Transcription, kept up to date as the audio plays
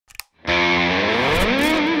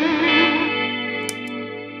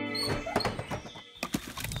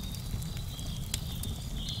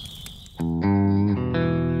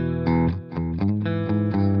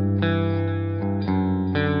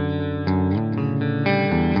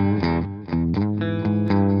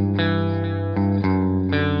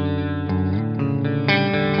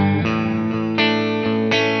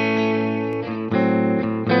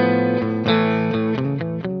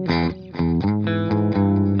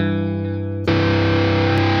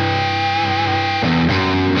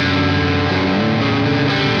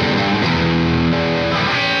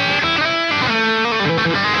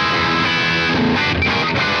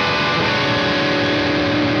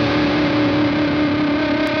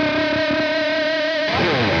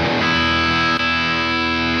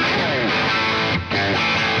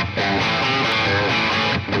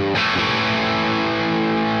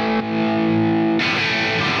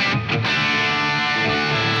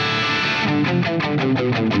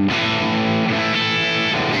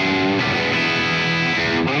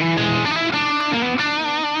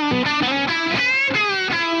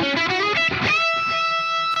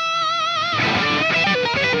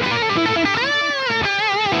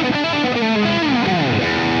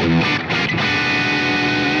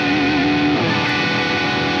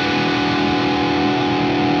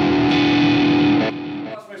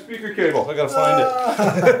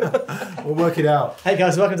We'll work it out. Hey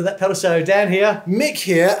guys, welcome to That Pedal Show. Dan here. Mick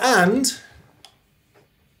here, and...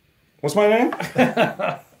 What's my name?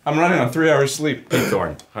 I'm running on 3 hours sleep. Pete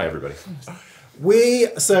Thorn. Hi, everybody. We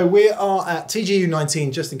are at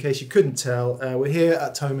TGU19, just in case you couldn't tell. We're here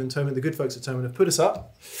at Thomann. The good folks at Thomann have put us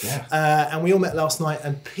up. Yeah. And we all met last night,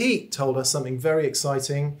 and Pete told us something very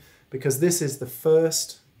exciting, because this is the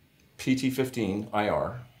first... PT15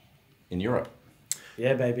 I.R. in Europe.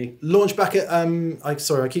 Yeah, baby. Launch back at...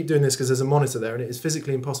 Sorry, I keep doing this because there's a monitor there, and it is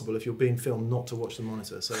physically impossible if you're being filmed not to watch the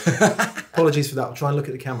monitor. So apologies for that. I'll try and look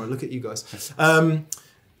at the camera. Look at you guys.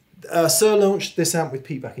 Suhr launched this amp with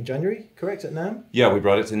Pete back in January, correct, at NAMM? Yeah, we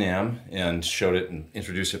brought it to NAMM and showed it and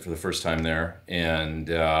introduced it for the first time there. And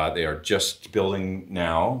they are just building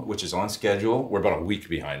now, which is on schedule. We're about a week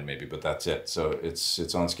behind maybe, but that's it. So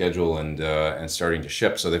it's on schedule and starting to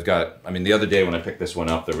ship. So they've got, I mean, the other day when I picked this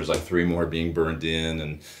one up, there was like 3 more being burned in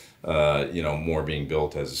and more being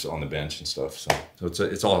built as on the bench and stuff. So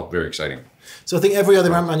it's all very exciting. So I think every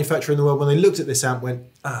other amp manufacturer in the world, when they looked at this amp, went,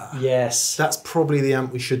 yes, that's probably the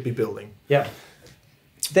amp we should be building. Yep.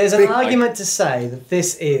 There's an argument to say that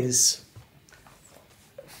this is,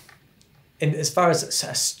 as far as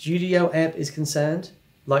a studio amp is concerned,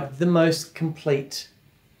 like the most complete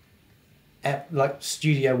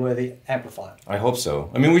studio-worthy amplifier. I hope so.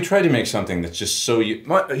 I mean, we tried to make something that's just so...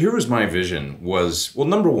 here was my vision was, well,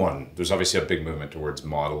 number one, there's obviously a big movement towards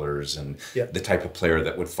modelers and the type of player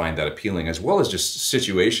that would find that appealing, as well as just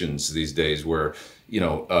situations these days where,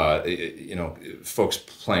 folks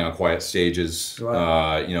playing on quiet stages,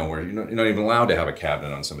 right. Where you're not even allowed to have a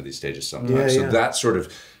cabinet on some of these stages sometimes. So that sort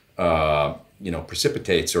of...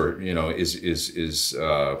 precipitates or, is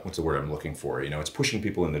what's the word I'm looking for? It's pushing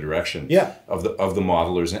people in the direction of the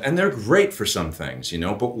modelers. And they're great for some things,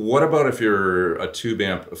 but what about if you're a tube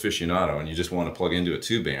amp aficionado and you just want to plug into a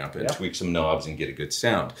tube amp and tweak some knobs and get a good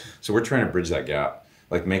sound? So we're trying to bridge that gap.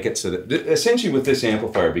 Like make it so that, essentially with this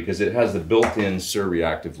amplifier, because it has the built-in Suhr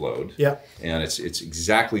reactive load, and it's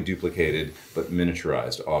exactly duplicated but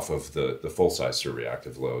miniaturized off of the full-size Suhr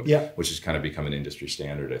reactive load, which has kind of become an industry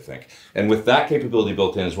standard, I think. And with that capability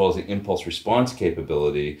built in, as well as the impulse response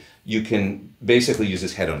capability, you can basically use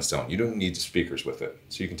this head on its own. You don't need speakers with it.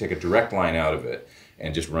 So you can take a direct line out of it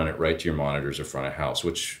and just run it right to your monitors or front of house,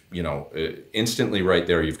 which, instantly right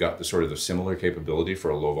there, you've got the sort of the similar capability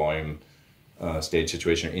for a low volume stage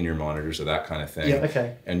situation in your monitors or that kind of thing. Yeah,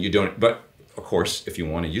 okay. And you don't, but of course, if you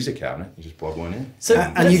want to use a cabinet, you just plug one in. So,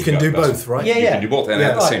 and you can do both, right? Yeah, you can do both, and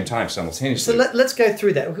at the same time, simultaneously. So let's go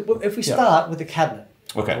through that. If we start with the cabinet.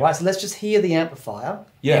 Okay. Right, so let's just hear the amplifier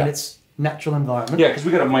in its natural environment. Yeah, because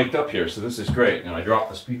we got it mic'd up here, so this is great. And I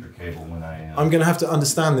dropped the speaker cable when I... I'm going to have to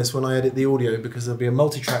understand this when I edit the audio, because there'll be a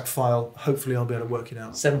multi-track file. Hopefully I'll be able to work it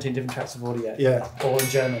out. 17 different tracks of audio. Yeah. All in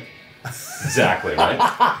German. Exactly, right?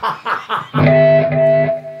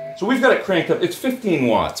 So we've got it cranked up. It's 15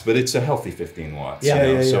 watts, but it's a healthy 15 watts.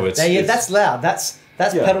 So it's that's loud. That's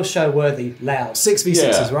pedal show worthy loud.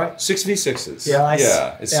 6v6s, right? 6v6s. Yeah, nice.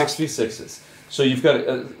 Yeah, it's 6v6s. So you've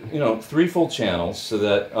got 3 full channels, so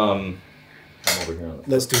that I'm over here on the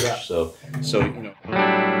Let's do that. So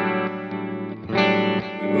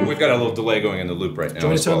we've got a little delay going in the loop right now. Do you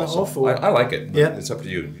want to turn that off? Or? I like it. Yeah, it's up to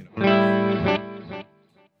you.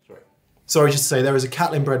 Sorry, just to say, there is a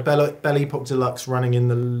Catlin Bred Bell Epoch Deluxe running in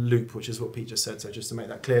the loop, which is what Pete just said. So just to make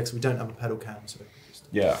that clear, because we don't have a pedal cam. So just,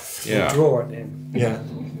 draw it in. Yeah.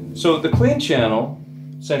 So the clean channel,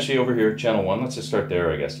 essentially over here, channel 1. Let's just start there,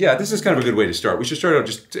 I guess. Yeah, this is kind of a good way to start. We should start out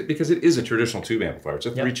just because it is a traditional tube amplifier. It's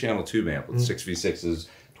a 3-channel tube amp with 6v6s,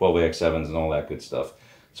 12AX7s, and all that good stuff.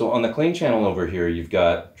 So on the clean channel over here, you've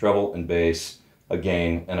got treble and bass, a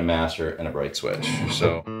gain, and a master, and a bright switch.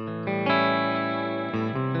 So.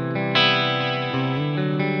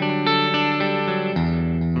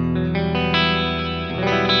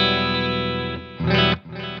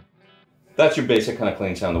 That's your basic kind of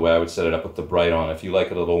clean sound, the way I would set it up with the bright on. If you like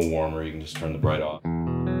it a little warmer, you can just turn the bright off.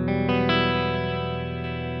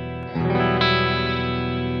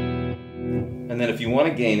 And then if you want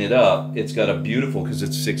to gain it up, it's got a beautiful, because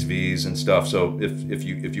it's 6 Vs and stuff, so if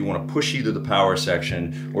you want to push either the power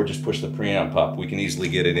section or just push the preamp up, we can easily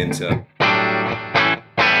get it into...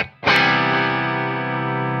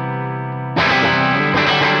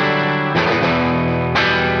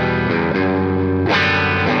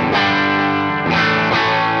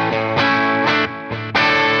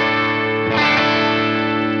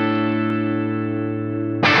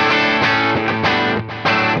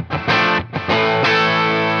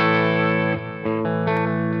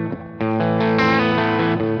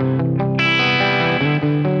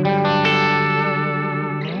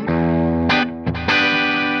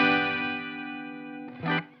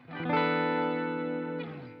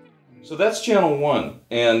 So that's channel 1,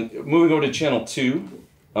 and moving over to channel 2.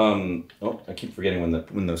 Oh, I keep forgetting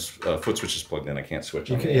when those foot switch is plugged in. I can't switch.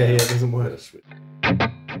 Yeah, it doesn't work. So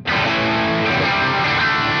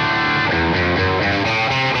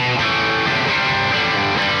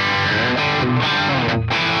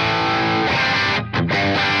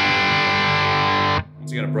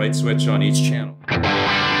you got a bright switch on each channel.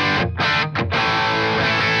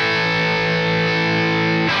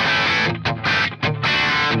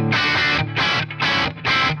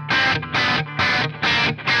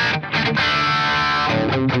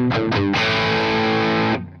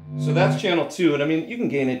 So that's channel 2, and I mean, you can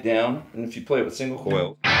gain it down, and if you play it with single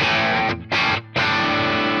coil.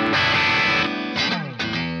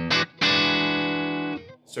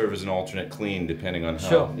 Serve as an alternate clean depending on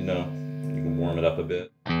how, you know, you can warm it up a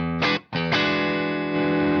bit.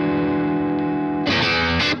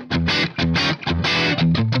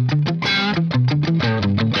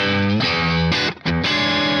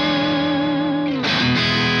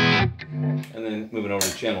 And then moving over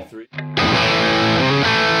to channel 3.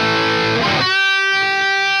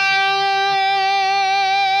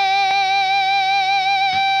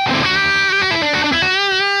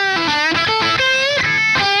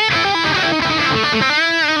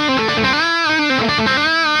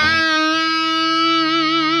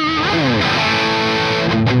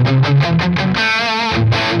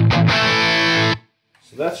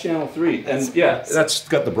 So that's channel 3, and yeah, that's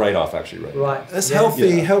got the bright off actually, right? Right. That's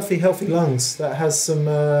healthy lungs. That has some.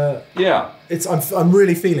 Yeah. I'm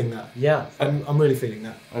really feeling that. Yeah. I'm really feeling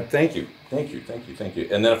that. Thank you.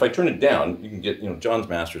 And then if I turn it down, you can get, you know, John's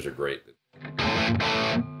masters are great.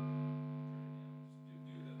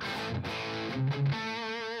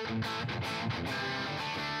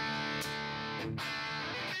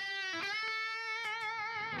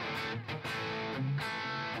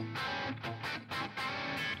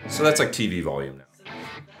 So that's like TV volume now.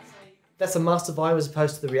 That's a master volume as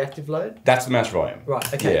opposed to the reactive load? That's the master volume.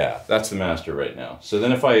 Right, okay. Yeah, that's the master right now. So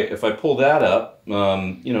then if I pull that up, you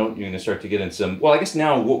know, you're going to start to get in some, well, I guess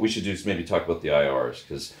now what we should do is maybe talk about the IRs,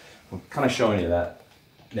 because I'm kind of showing you that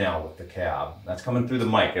now with the cab. That's coming through the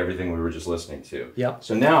mic, everything we were just listening to. Yeah.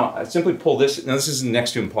 So now I simply pull this, now this is a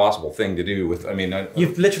next to impossible thing to do with, I mean.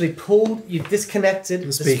 You've literally you've disconnected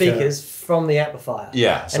the speakers from the amplifier.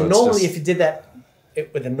 Yeah. So and normally if you did that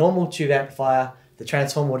with a normal tube amplifier, the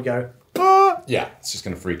transformer would go, yeah, it's just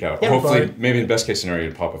going to freak out. Yeah, hopefully, maybe in the best case scenario,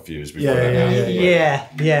 you'd pop a fuse before that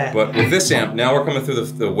happens. Yeah. But with this amp, now we're coming through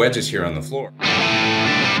the wedges here on the floor.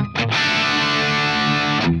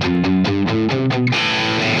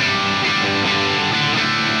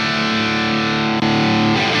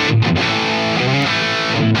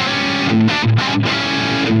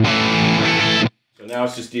 So now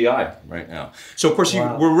it's just DI right now. So of course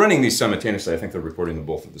we're running these simultaneously. I think they're recording them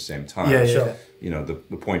both at the same time. Yeah, sure. You know, the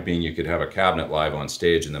point being you could have a cabinet live on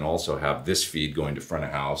stage and then also have this feed going to front of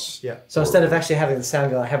house. Yeah. So instead of actually having the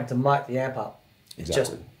sound guy having to mic the amp up, it's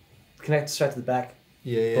Exactly. just connect straight to the back.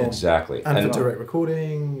 Yeah. Exactly. And for direct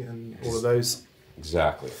recording and all of those.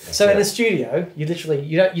 Exactly. So in the studio, you literally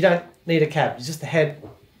you don't need a cab. It's just the head.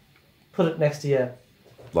 Put it next to you.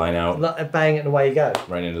 Line out. Bang it and away you go.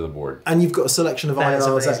 Right into the board. And you've got a selection of That is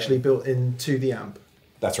IRs amazing. actually built into the amp.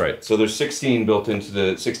 That's right. So there's 16 built into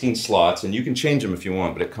the 16 slots, and you can change them if you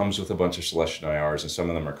want, but it comes with a bunch of selection IRs, and some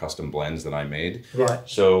of them are custom blends that I made. Right.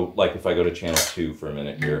 So like if I go to channel 2 for a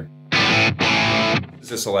minute here. This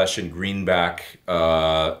is a selection greenback in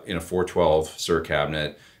a 412 Suhr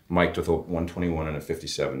cabinet, mic'd with a 121 and a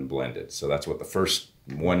 57 blended. So that's what the first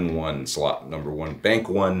 1-1 slot, number 1, bank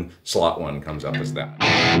 1, slot 1 comes up as that.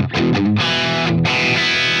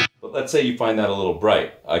 But let's say you find that a little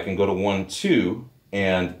bright. I can go to 1-2,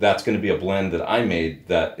 and that's going to be a blend that I made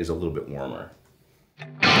that is a little bit warmer.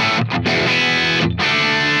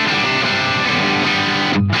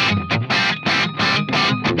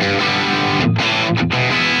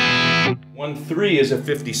 1-3 is a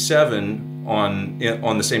 57 on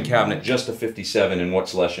the same cabinet, just a 57 in what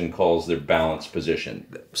Selection calls their balanced position.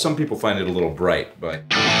 Some people find it a little bright, but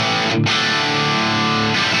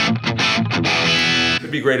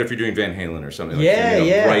it'd be great if you're doing Van Halen or something like that. You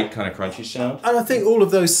know, bright kind of crunchy sound. And I think all of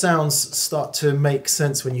those sounds start to make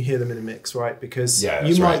sense when you hear them in a mix, right? Because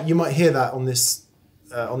you might hear that on this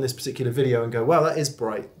particular video and go, "Wow, that is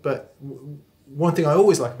bright." But one thing I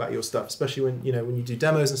always like about your stuff, especially when you do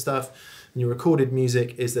demos and stuff, and your recorded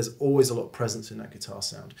music, is there's always a lot of presence in that guitar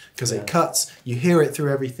sound because it cuts. You hear it through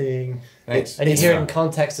everything. Thanks. And you hear it in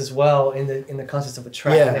context as well, in the context of a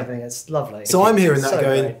track and everything. It's lovely. So I'm hearing that so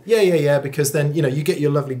going, great. yeah, because then you get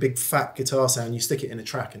your lovely big fat guitar sound. You stick it in a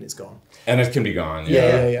track and it's gone. And it can be gone.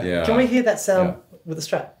 Yeah. Can we hear that sound with the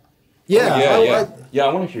Strat? Yeah,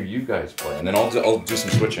 I want to hear you guys play, and then I'll do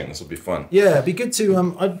some switching. This will be fun. Yeah, it'd be good to.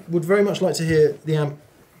 I would very much like to hear the amp,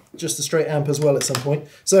 just the straight amp as well at some point.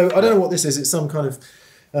 So I don't know what this is. It's some kind of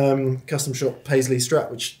custom shop Paisley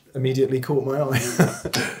Strat, which immediately caught my eye.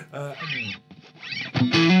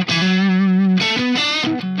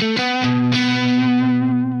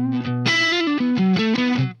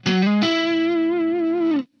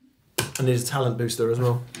 I need a talent booster as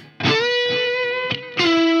well.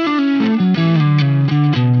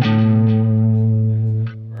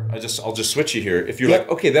 I'll just switch you here. If you're like,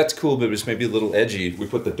 okay, that's cool, but it's maybe a little edgy, we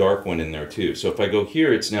put the dark one in there too. So if I go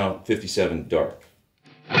here, it's now 57 dark.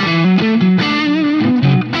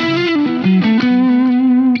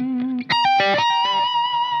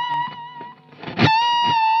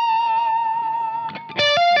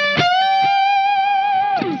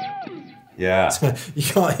 Yeah. So you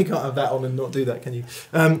can't have that on and not do that, can you?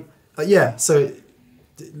 Yeah, so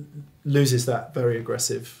it loses that very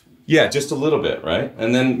aggressive. Yeah, just a little bit, right?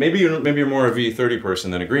 And then maybe you're more a V30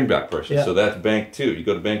 person than a greenback person. Yeah. So that's bank 2. You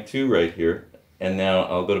go to bank 2 right here, and now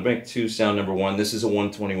I'll go to bank 2, sound number 1. This is a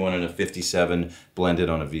 121 and a 57 blended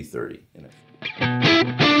on a V30.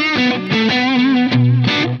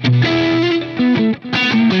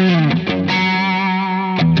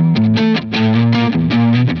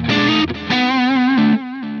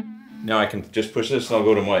 Now I can just push this and I'll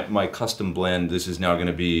go to my custom blend. This is now going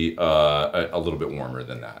to be a little bit warmer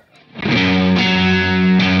than that.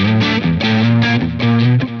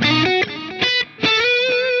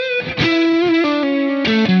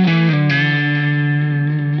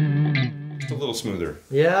 Just a little smoother.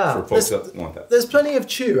 Yeah. For folks that want that. There's plenty of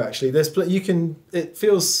chew actually. It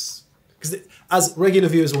feels, because as regular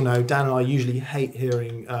viewers will know, Dan and I usually hate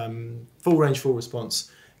hearing full range, full response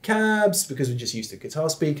cabs because we're just used to guitar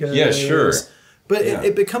speakers. Yeah, sure. But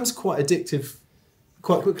it becomes quite addictive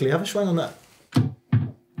quite quickly. Have a swing on that.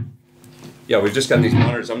 Yeah, we've just got these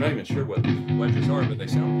monitors. I'm not even sure what these wedges are, but they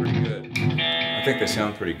sound pretty good. I think they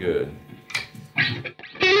sound pretty good.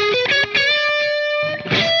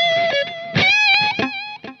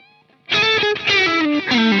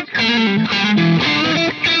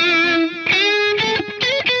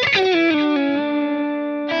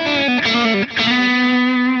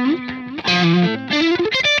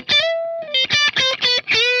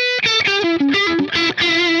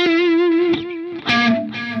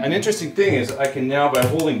 An interesting thing is I can now, by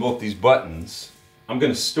holding both these buttons, I'm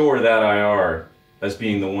going to store that IR as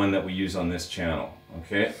being the one that we use on this channel.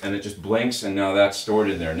 Okay, and it just blinks, and now that's stored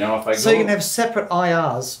in there. Now, if I go, so you can have separate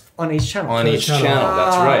IRs on each channel. On each channel,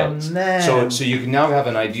 that's right. Man. So you can now have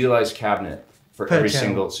an idealized cabinet for every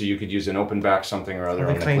single. So you could use an open back something or other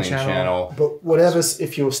on the clean channel. But whatever's,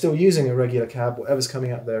 if you're still using a regular cab, whatever's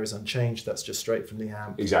coming up there is unchanged. That's just straight from the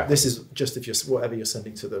amp. Exactly. This is just if you're whatever you're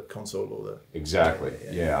sending to the console or the. Exactly.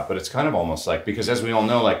 Yeah. But it's kind of almost like, because as we all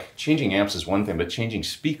know, like changing amps is one thing, but changing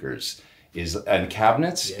speakers and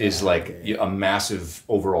cabinets is like a massive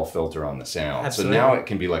overall filter on the sound. Absolutely. So now it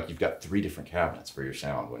can be like you've got 3 different cabinets for your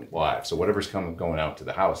sound when live. So whatever's going out to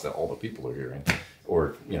the house that all the people are hearing,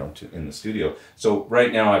 or in the studio. So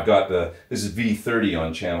right now I've got this is V30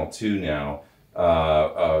 on channel 2 now,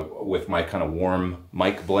 with my kind of warm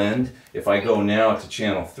mic blend. If I go now to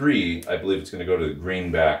channel 3, I believe it's going to go to the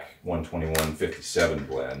greenback 121-57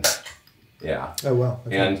 blend. Yeah. Oh wow.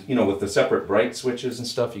 Okay. And with the separate bright switches and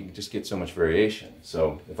stuff, you can just get so much variation.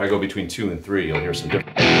 So if I go between 2 and 3, you'll hear some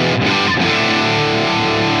different.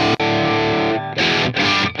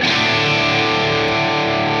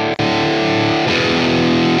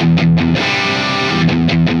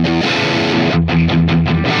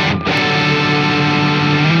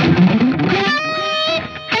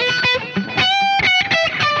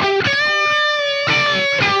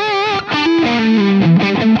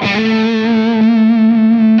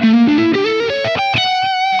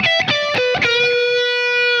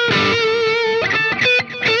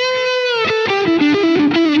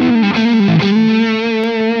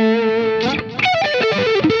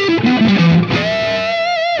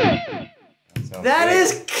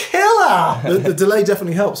 The delay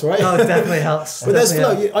definitely helps, right? Oh, it definitely helps. But there's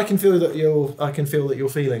flow. I can feel that you're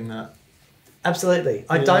feeling that. Absolutely.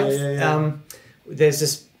 I don't.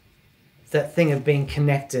 There's that thing of being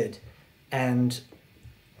connected, and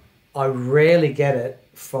I rarely get it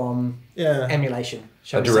from emulation.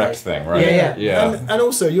 A direct thing, right? Yeah. And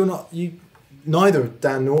also, neither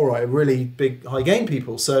Dan nor I are really big high gain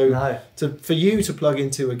people. So for you to plug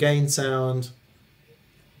into a gain sound,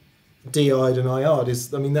 DI'd and IR'd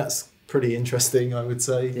that's pretty interesting, I would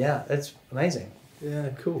say. Yeah, it's amazing. Yeah,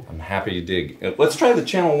 cool. I'm happy you dig. Let's try the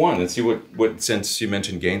channel 1 and see what since you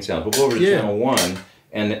mentioned gain sounds. We'll go over to channel 1,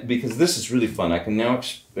 And because this is really fun, I can now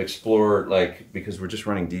explore, like, because we're just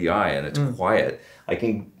running DI and it's quiet, I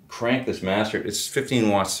can crank this master. It's 15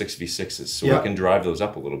 watts 6v6s, so I can drive those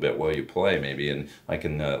up a little bit while you play maybe, and I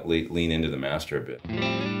can lean into the master a bit.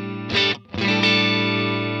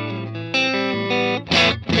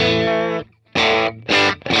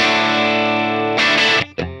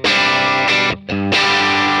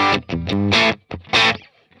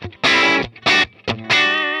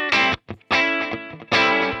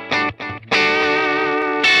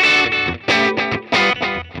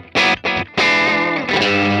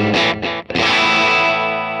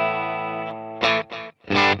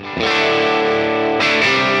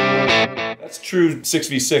 True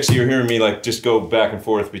 6v6, you're hearing me like just go back and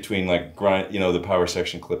forth between like grind, you know, the power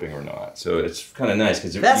section clipping or not. So it's kind of nice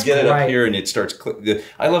because you get it up here and it starts.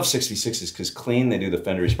 I love 6v6s because clean, they do the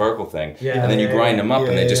Fendery Sparkle thing, and then you grind them up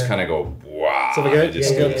and they just kind of go wow. So we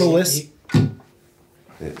go pull this.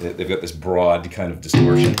 They've got this broad kind of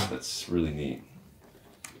distortion that's really neat.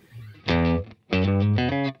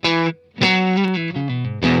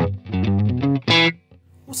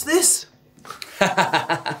 What's this?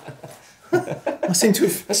 I seem to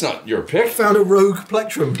have... That's not your pick. Found a rogue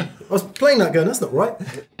plectrum. I was playing that going, that's not right.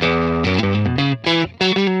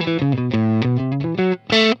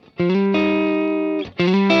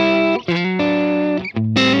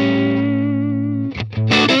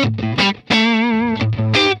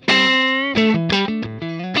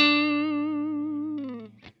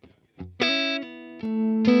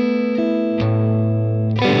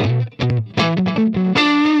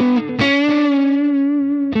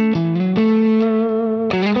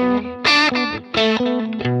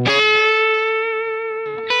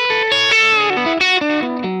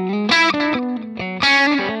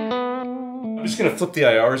 Flip the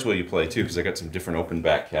IRs while you play too, because I got some different open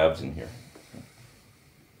back cabs in here.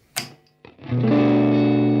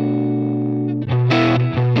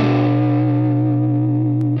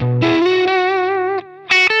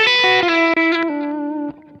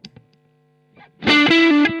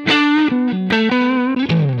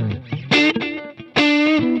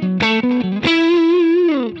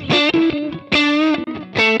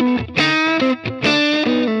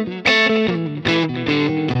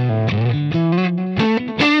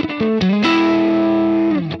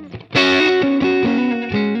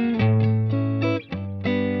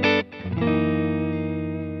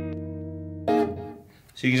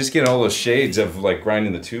 So you can just get all those shades of like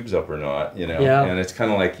grinding the tubes up or not, you know. Yeah. And it's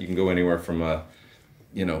kind of like you can go anywhere from a,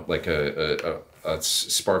 you know, like a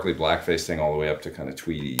sparkly blackface thing all the way up to kind of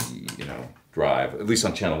tweedy, you know, drive. At least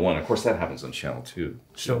on channel 1. Of course, that happens on channel 2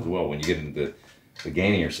 as well. When you get into the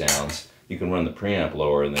gainier sounds, you can run the preamp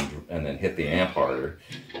lower and then hit the amp harder.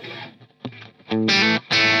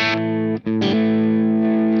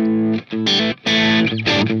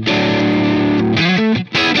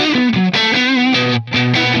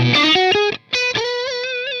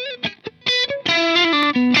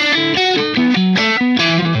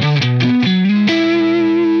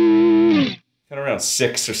 Around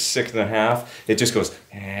 6 or 6.5, it just goes.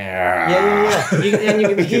 Yeah. You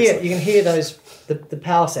can hear those the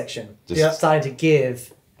power section just starting to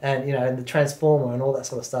give, and you know, and the transformer and all that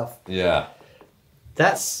sort of stuff. Yeah,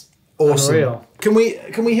 that's awesome. Unreal. Can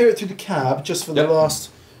we hear it through the cab just for the last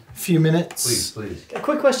few minutes? Please. A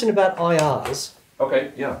quick question about IRs.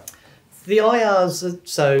 Okay. Yeah. The IRs,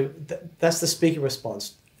 so that's the speaker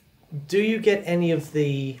response. Do you get any of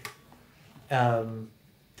the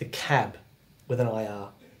cab with an IR?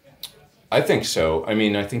 I think so. I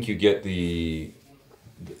mean, I think you get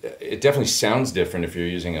it definitely sounds different if you're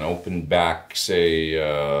using an open back, say,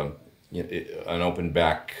 an open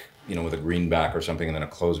back, you know, with a green back or something, and then a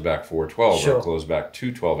closed back 412 or a closed back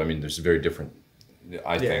 212. I mean, there's very different,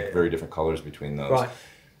 very different colors between those. Right.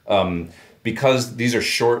 Because these are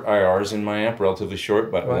short IRs in my amp, relatively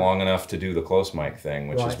short, but long enough to do the close mic thing,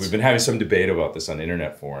 which is, we've been having some debate about this on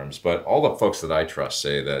internet forums, but all the folks that I trust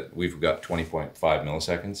say that we've got 20.5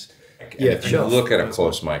 milliseconds. And if you look at a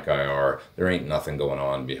close mic IR, there ain't nothing going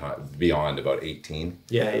on beyond about 18.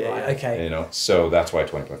 Okay. You know, so that's why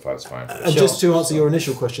 20.5 is fine. And just to answer your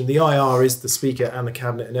initial question, the IR is the speaker and the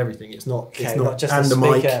cabinet and everything. It's not just and the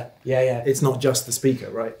mic. Yeah. It's not just the speaker,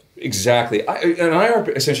 right? Exactly. An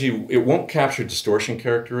IR, essentially, it won't capture distortion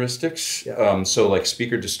characteristics. So like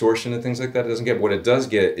speaker distortion and things like that, it doesn't get. What it does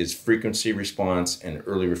get is frequency response and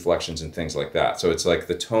early reflections and things like that. So it's like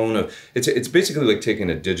the tone of, it's basically like taking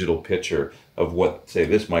a digital picture of what, say,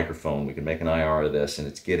 this microphone, we can make an IR of this, and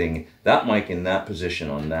it's getting that mic in that position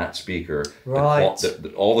on that speaker. Right.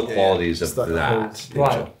 All the qualities of that.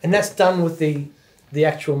 Right. And that's done with the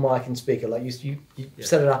actual mic and speaker. Like you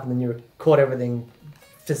set it up and then you record everything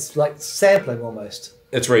just like sampling almost.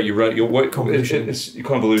 That's right. You run convolution. It's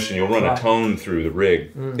convolution. You'll run a tone through the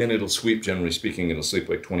rig, and it'll sweep. Generally speaking, it'll sweep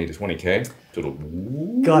like 20 to 20K. So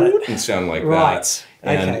it'll and sound like that.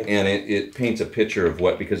 And it paints a picture of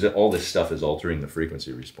because all this stuff is altering the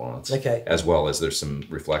frequency response. As well as there's some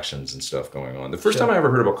reflections and stuff going on. The first time I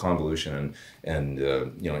ever heard about convolution and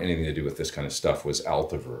anything to do with this kind of stuff was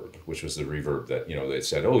Altiverb, which was the reverb that they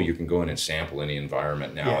said, oh, you can go in and sample any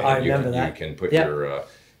environment now. Yeah, I remember that. You can put your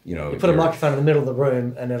you put a microphone in the middle of the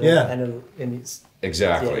room and it'll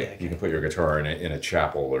exactly. You can put your guitar in a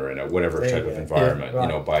chapel or in a whatever type of environment.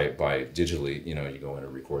 By digitally, you go in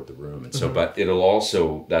and record the room, and so. But it'll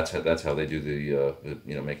also that's how they do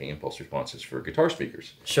the making impulse responses for guitar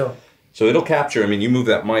speakers. Sure. So it'll capture. I mean, you move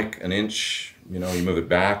that mic an inch, you move it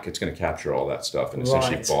back, it's going to capture all that stuff and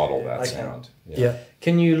essentially bottle that sound. Yeah.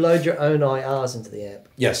 Can you load your own IRs into the amp?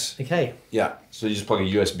 Yes. Okay. Yeah. So you just plug a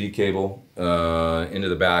USB cable into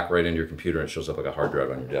the back, right into your computer, and it shows up like a hard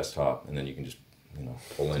drive on your desktop, and then you can just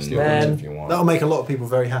pull in new ones if you want. That'll make a lot of people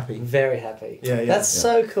very happy. Very happy. Yeah. That's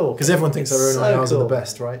so cool. Because everyone thinks their own IRs are the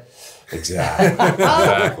best, right?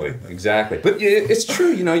 Exactly. Exactly. But it's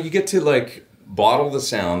true. You get to bottle the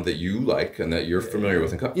sound that you like and that you're familiar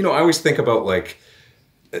with. And I always think about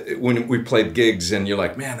when we played gigs and you're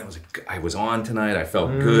like, man, I was on tonight, I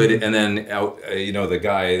felt good, and then the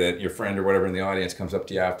guy that your friend or whatever in the audience comes up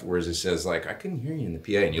to you afterwards and says I couldn't hear you in the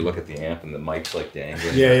PA, and you look at the amp and the mic's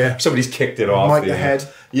dangling. Yeah. Somebody's kicked it off. Mic the head.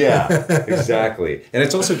 Yeah, exactly. And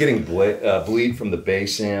it's also getting bleed from the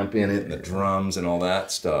bass amp in it and the drums and all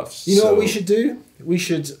that stuff. You know what we should do? We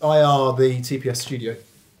should IR the TPS studio.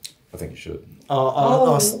 I think you should.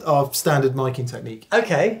 Our standard miking technique.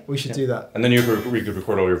 Okay. We should do that. And then we could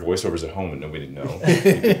record all your voiceovers at home and nobody would know. You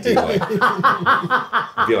could do it'd be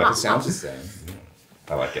like, it sounds the same.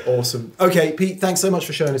 I like it. Awesome. Okay, Pete, thanks so much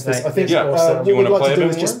for showing us this. I think what we'd like to do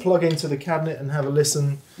is just plug into the cabinet and have a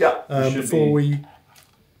listen before we...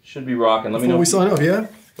 Should be rocking. Before we sign off, yeah?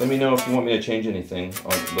 Let me know if you want me to change anything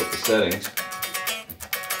on the settings.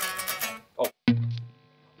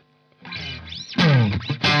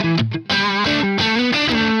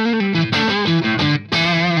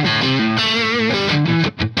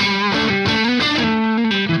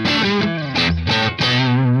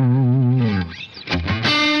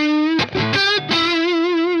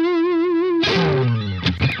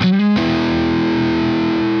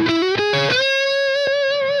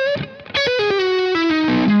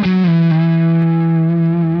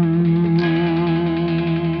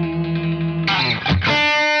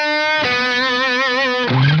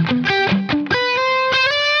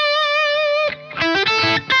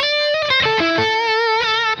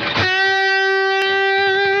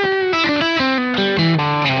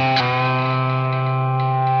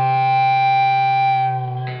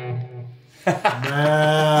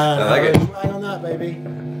 Man, I like it. Right on that, baby.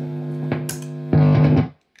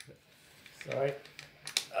 Sorry.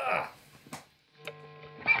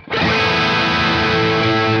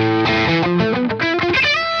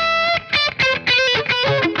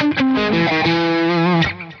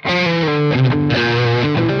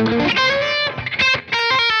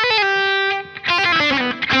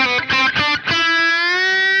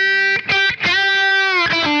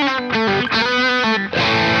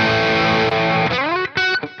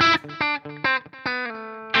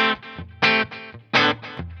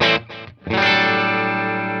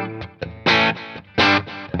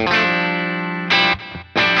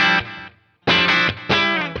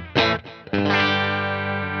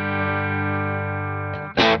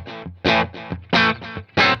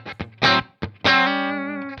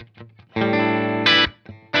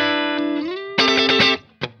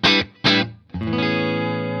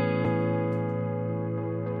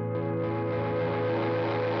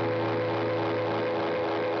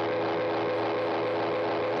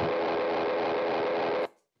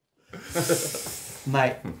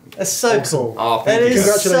 Mate, that's so cool. Oh, thank you.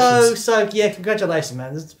 Congratulations. Congratulations,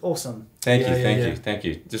 man. That's awesome. Thank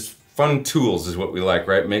you. Just fun tools is what we like,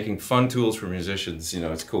 right? Making fun tools for musicians,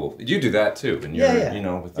 it's cool. You do that too, and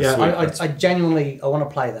you're, with the I genuinely want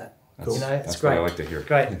to play that. Cool. That's it's great. What I like to hear.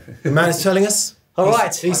 Great. The man is telling us. All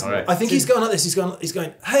right. I think he's going like this. He's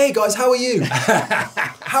going, hey guys, how are you?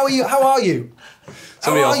 How are you?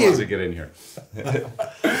 Somebody else wants to get in here.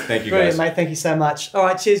 Thank you, Brilliant, guys. mate. Thank you so much. All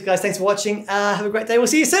right, cheers, guys. Thanks for watching. Have a great day. We'll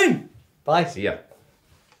see you soon. Bye. See ya.